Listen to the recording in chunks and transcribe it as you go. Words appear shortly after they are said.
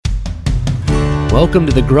Welcome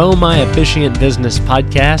to the Grow My Officiant Business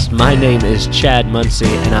Podcast. My name is Chad Muncy,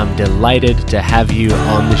 and I'm delighted to have you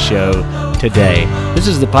on the show today. This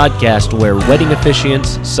is the podcast where wedding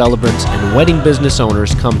officiants, celebrants, and wedding business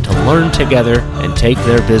owners come to learn together and take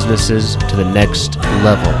their businesses to the next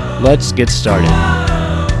level. Let's get started.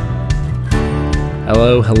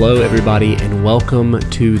 Hello everybody, and welcome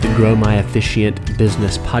to the Grow My Officiant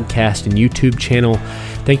Business Podcast and YouTube channel.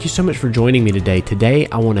 Thank you so much for joining me today. Today,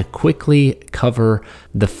 I want to quickly cover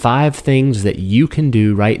the 5 things that you can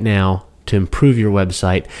do right now to improve your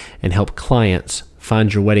website and help clients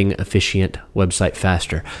find your wedding officiant website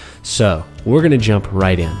faster. So, we're going to jump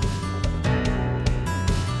right in.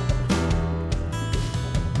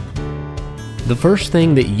 The first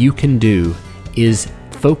thing that you can do is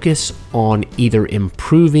focus on either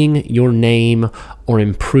improving your name or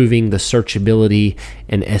improving the searchability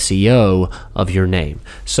and SEO of your name.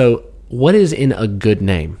 So, what is in a good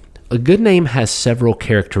name? A good name has several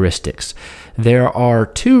characteristics. There are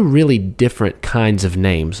 2 really different kinds of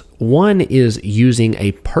names. One is using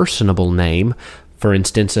a personable name. For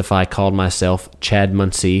instance, if I called myself Chad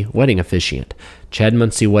Muncy Wedding Officiant. Chad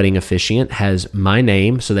Muncy Wedding Officiant has my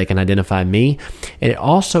name so they can identify me, and it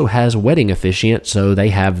also has Wedding Officiant so they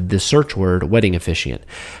have the search word Wedding Officiant.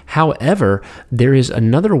 However, there is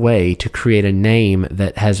another way to create a name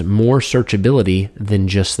that has more searchability than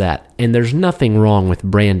just that, and there's nothing wrong with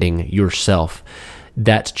branding yourself.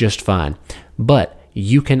 That's just fine. But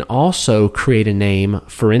you can also create a name.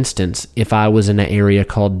 For instance, if I was in an area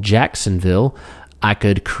called Jacksonville, I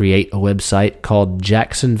could create a website called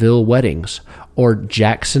Jacksonville Weddings, or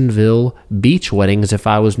Jacksonville Beach Weddings if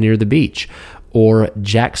I was near the beach, or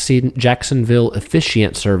Jacksonville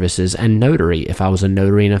Officiant Services and Notary if I was a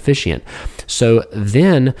notary and officiant. So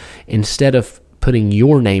then, instead of putting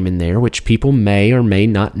your name in there, which people may or may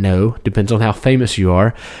not know, depends on how famous you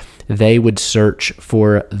are, they would search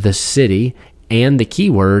for the city and the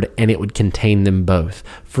keyword, and it would contain them both.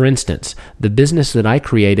 For instance, the business that I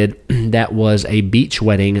created that was a beach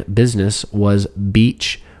wedding business was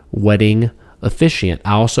Beach Wedding Officiant.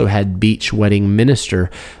 I also had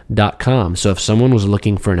beachweddingminister.com. So if someone was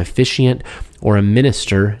looking for an officiant or a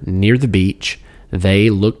minister near the beach, they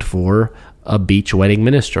looked for a beach wedding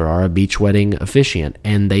minister or a beach wedding officiant,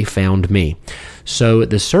 and they found me. So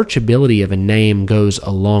the searchability of a name goes a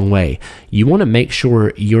long way. You want to make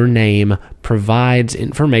sure your name provides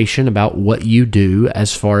information about what you do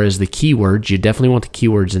as far as the keywords. You definitely want the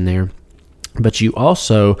keywords in there. But you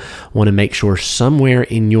also want to make sure somewhere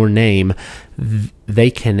in your name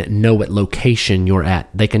they can know what location you're at.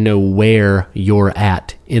 They can know where you're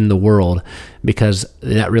at in the world, because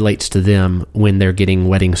that relates to them when they're getting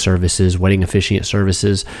wedding services, wedding officiant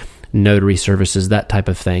services, notary services, that type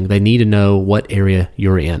of thing. They need to know what area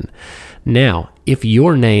you're in. Now, if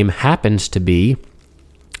your name happens to be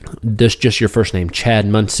just your first name, Chad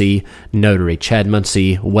Muncy Notary, Chad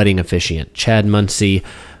Muncy Wedding Officiant, Chad Muncy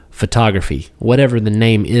Photography, whatever the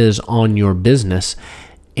name is on your business,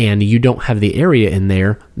 and you don't have the area in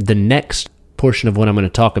there, the next portion of what I'm going to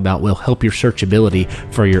talk about will help your searchability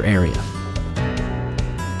for your area.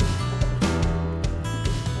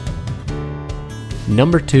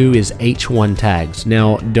 Number 2 is H1 tags.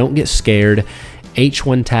 Now, don't get scared.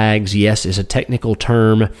 H1 tags, yes, is a technical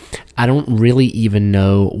term. I don't really even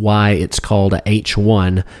know why it's called a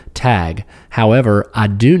H1 tag. However, I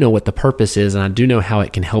do know what the purpose is, and I do know how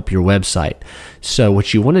it can help your website. So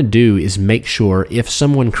what you want to do is make sure if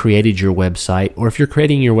someone created your website, or if you're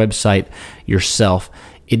creating your website yourself,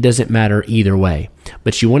 it doesn't matter either way.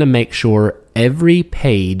 But you want to make sure every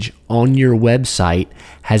page on your website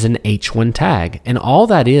has an H1 tag. And all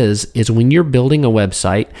that is when you're building a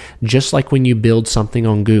website, just like when you build something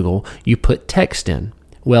on Google, you put text in.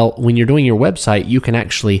 Well, when you're doing your website, you can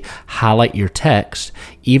actually highlight your text.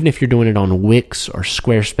 Even if you're doing it on Wix or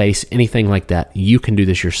Squarespace, anything like that, you can do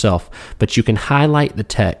this yourself. But you can highlight the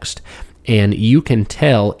text, and you can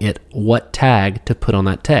tell it what tag to put on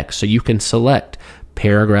that text. So you can select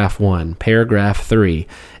paragraph 1, paragraph 3,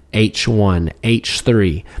 H1,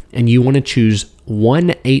 H3, and you want to choose one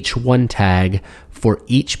H1 tag for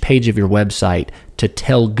each page of your website to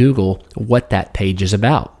tell Google what that page is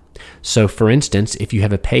about. So for instance, if you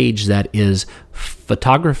have a page that is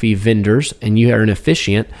photography vendors and you are an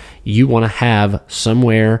officiant, you want to have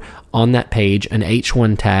somewhere on that page an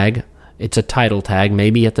H1 tag. It's a title tag,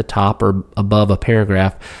 maybe at the top or above a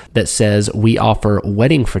paragraph, that says we offer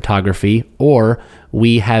wedding photography, or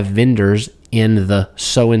we have vendors in the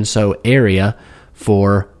so-and-so area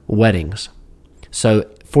for weddings. So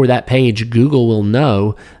for that page, Google will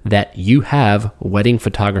know that you have wedding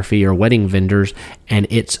photography or wedding vendors, and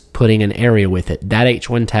it's putting an area with it. That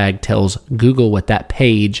H1 tag tells Google what that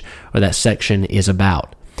page or that section is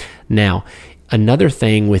about. Now, another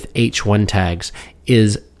thing with H1 tags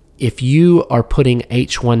is if you are putting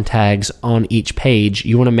H1 tags on each page,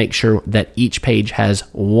 you want to make sure that each page has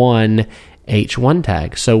one H1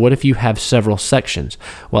 tag. So what if you have several sections?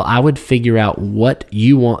 Well, I would figure out what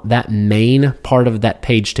you want that main part of that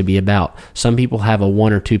page to be about. Some people have a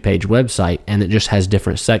 1 or 2 page website and it just has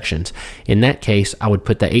different sections. In that case, I would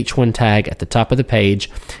put the H1 tag at the top of the page,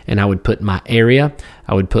 and I would put my area,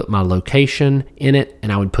 I would put my location in it,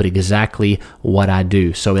 and I would put exactly what I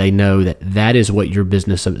do so they know that that is what your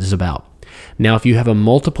business is about. Now, if you have a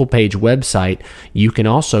multiple page website, you can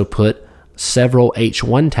also put several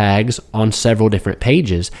H1 tags on several different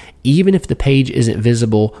pages. Even if the page isn't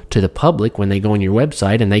visible to the public when they go on your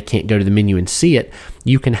website and they can't go to the menu and see it,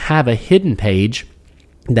 you can have a hidden page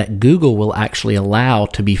that Google will actually allow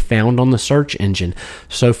to be found on the search engine.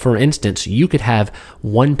 So for instance, you could have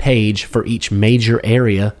one page for each major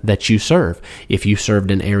area that you serve. If you served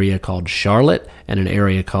an area called Charlotte and an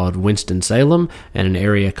area called Winston-Salem and an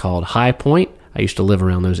area called High Point, I used to live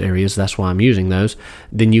around those areas, that's why I'm using those,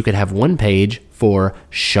 then you could have one page for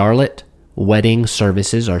Charlotte Wedding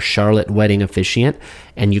Services or Charlotte Wedding Officiant,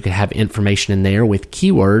 and you could have information in there with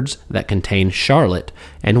keywords that contain Charlotte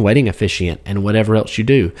and Wedding Officiant and whatever else you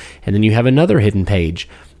do. And then you have another hidden page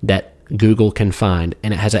that Google can find,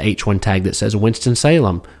 and it has a H1 tag that says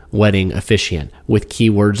Winston-Salem Wedding Officiant with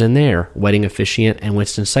keywords in there, Wedding Officiant and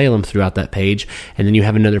Winston-Salem throughout that page. And then you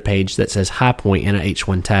have another page that says High Point and an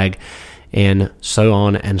H1 tag, and so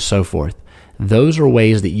on and so forth. Those are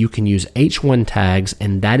ways that you can use H1 tags,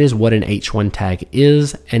 and that is what an H1 tag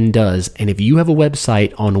is and does. And if you have a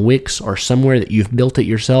website on Wix or somewhere that you've built it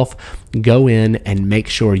yourself, go in and make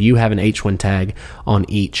sure you have an H1 tag on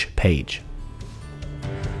each page.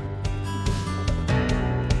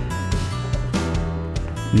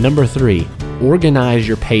 Number 3, organize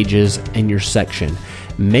your pages and your section.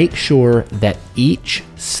 Make sure that each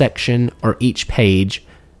section or each page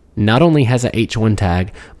not only has a H1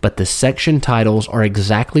 tag, but the section titles are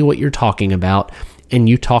exactly what you're talking about, and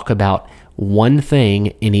you talk about one thing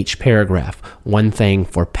in each paragraph. One thing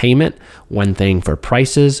for payment, one thing for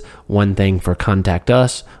prices, one thing for contact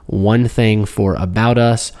us, one thing for about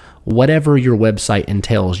us. Whatever your website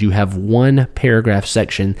entails, you have one paragraph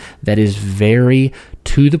section that is very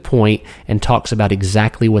to the point and talks about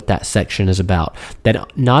exactly what that section is about.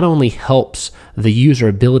 That not only helps the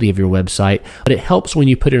usability of your website, but it helps when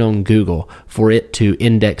you put it on Google for it to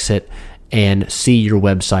index it and see your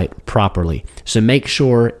website properly. So make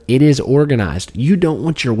sure it is organized. You don't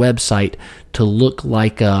want your website to look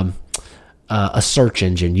like a search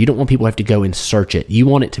engine. You don't want people to have to go and search it. You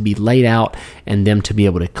want it to be laid out and them to be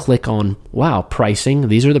able to click on, wow, pricing.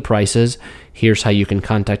 These are the prices. Here's how you can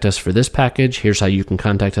contact us for this package. Here's how you can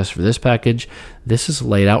contact us for this package. This is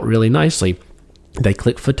laid out really nicely. They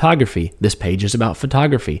click photography. This page is about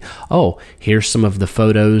photography. Oh, here's some of the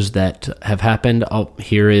photos that have happened. Oh,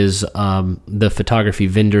 here is the photography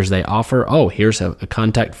vendors they offer. Oh, here's a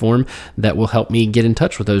contact form that will help me get in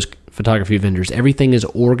touch with those photography vendors. Everything is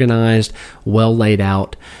organized, well laid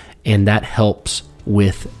out, and that helps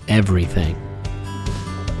with everything.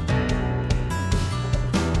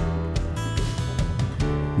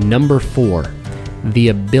 Number 4, the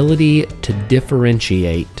ability to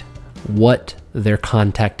differentiate what they're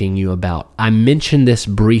contacting you about. I mentioned this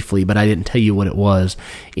briefly, but I didn't tell you what it was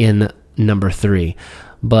in number 3.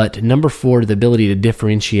 But number 4, the ability to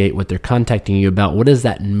differentiate what they're contacting you about. What does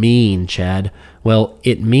that mean, Chad? Well,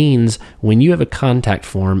 it means when you have a contact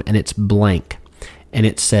form and it's blank and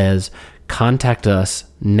it says, contact us,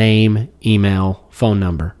 name, email, phone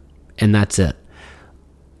number, and that's it.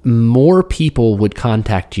 More people would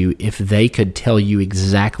contact you if they could tell you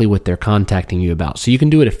exactly what they're contacting you about. So you can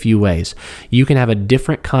do it a few ways. You can have a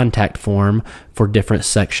different contact form for different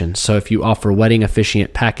sections. So if you offer wedding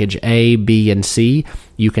officiant package A, B, and C,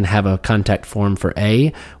 you can have a contact form for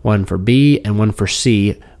A, one for B, and one for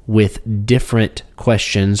C with different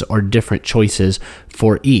questions or different choices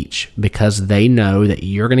for each, because they know that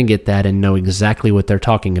you're going to get that and know exactly what they're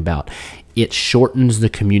talking about. It shortens the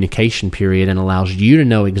communication period and allows you to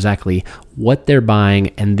know exactly what they're buying,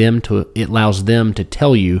 and it allows them to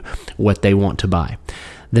tell you what they want to buy.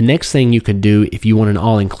 The next thing you could do if you want an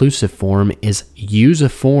all-inclusive form is use a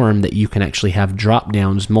form that you can actually have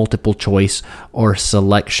drop-downs, multiple choice, or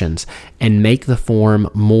selections, and make the form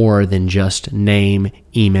more than just name,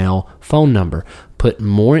 email, phone number. Put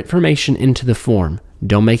more information into the form.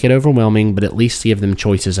 Don't make it overwhelming, but at least give them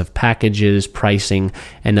choices of packages, pricing,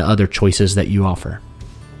 and the other choices that you offer.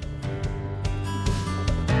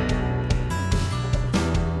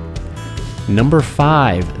 Number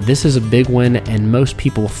 5, this is a big one, and most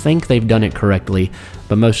people think they've done it correctly,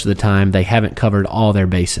 but most of the time they haven't covered all their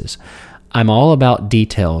bases. I'm all about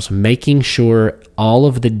details, making sure all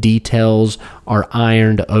of the details are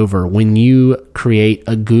ironed over. When you create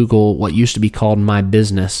a Google, what used to be called My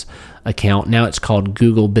Business account, now it's called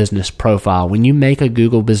Google Business Profile. When you make a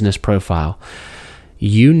Google Business Profile,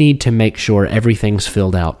 you need to make sure everything's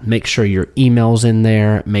filled out. Make sure your email's in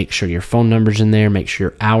there. Make sure your phone number's in there. Make sure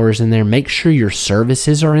your hours in there. Make sure your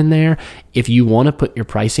services are in there. If you want to put your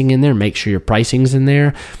pricing in there, make sure your pricing's in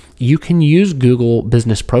there. You can use Google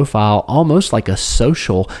Business Profile almost like a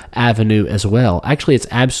social avenue as well. Actually, it's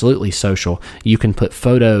absolutely social. You can put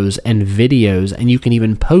photos and videos, and you can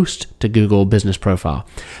even post to Google Business Profile.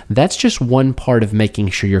 That's just one part of making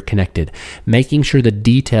sure you're connected, making sure the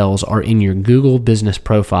details are in your Google Business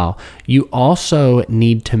Profile. You also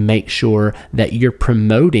need to make sure that you're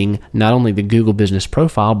promoting not only the Google Business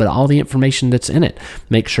Profile, but all the information that's in it.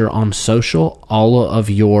 Make sure on social, all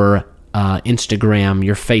of your Instagram,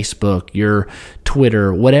 your Facebook, your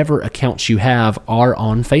Twitter, whatever accounts you have are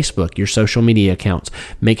on Facebook, your social media accounts.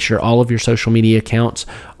 Make sure all of your social media accounts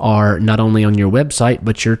are not only on your website,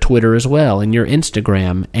 but your Twitter as well, and your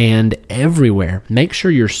Instagram, and everywhere. Make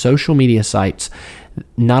sure your social media sites,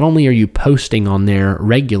 not only are you posting on there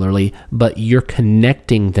regularly, but you're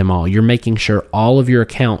connecting them all. You're making sure all of your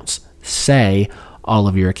accounts say all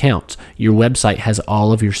of your accounts. Your website has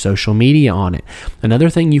all of your social media on it.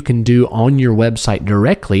 Another thing you can do on your website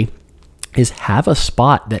directly is have a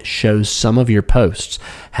spot that shows some of your posts,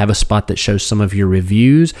 have a spot that shows some of your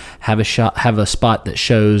reviews, have a spot that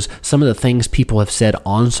shows some of the things people have said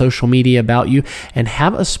on social media about you, and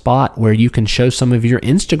have a spot where you can show some of your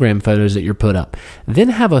Instagram photos that you're put up. Then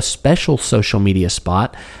have a special social media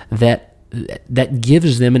spot that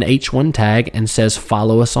gives them an H1 tag and says,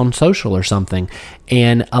 follow us on social or something,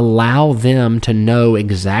 and allow them to know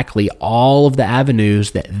exactly all of the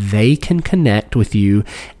avenues that they can connect with you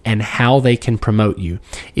and how they can promote you.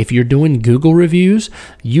 If you're doing Google reviews,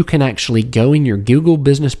 you can actually go in your Google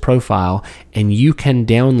Business Profile and you can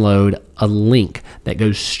download a link that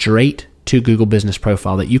goes straight to Google Business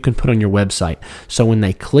Profile that you can put on your website. So when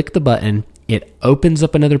they click the button, it opens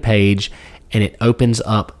up another page, and it opens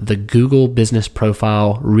up the Google Business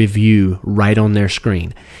Profile review right on their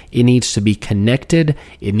screen. It needs to be connected,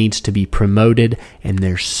 it needs to be promoted, and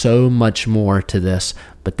there's so much more to this.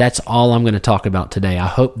 But that's all I'm going to talk about today. I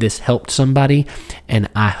hope this helped somebody, and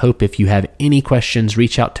I hope if you have any questions,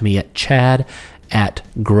 reach out to me at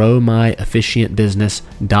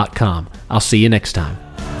chad@growmyofficiantbusiness.com. I'll see you next time.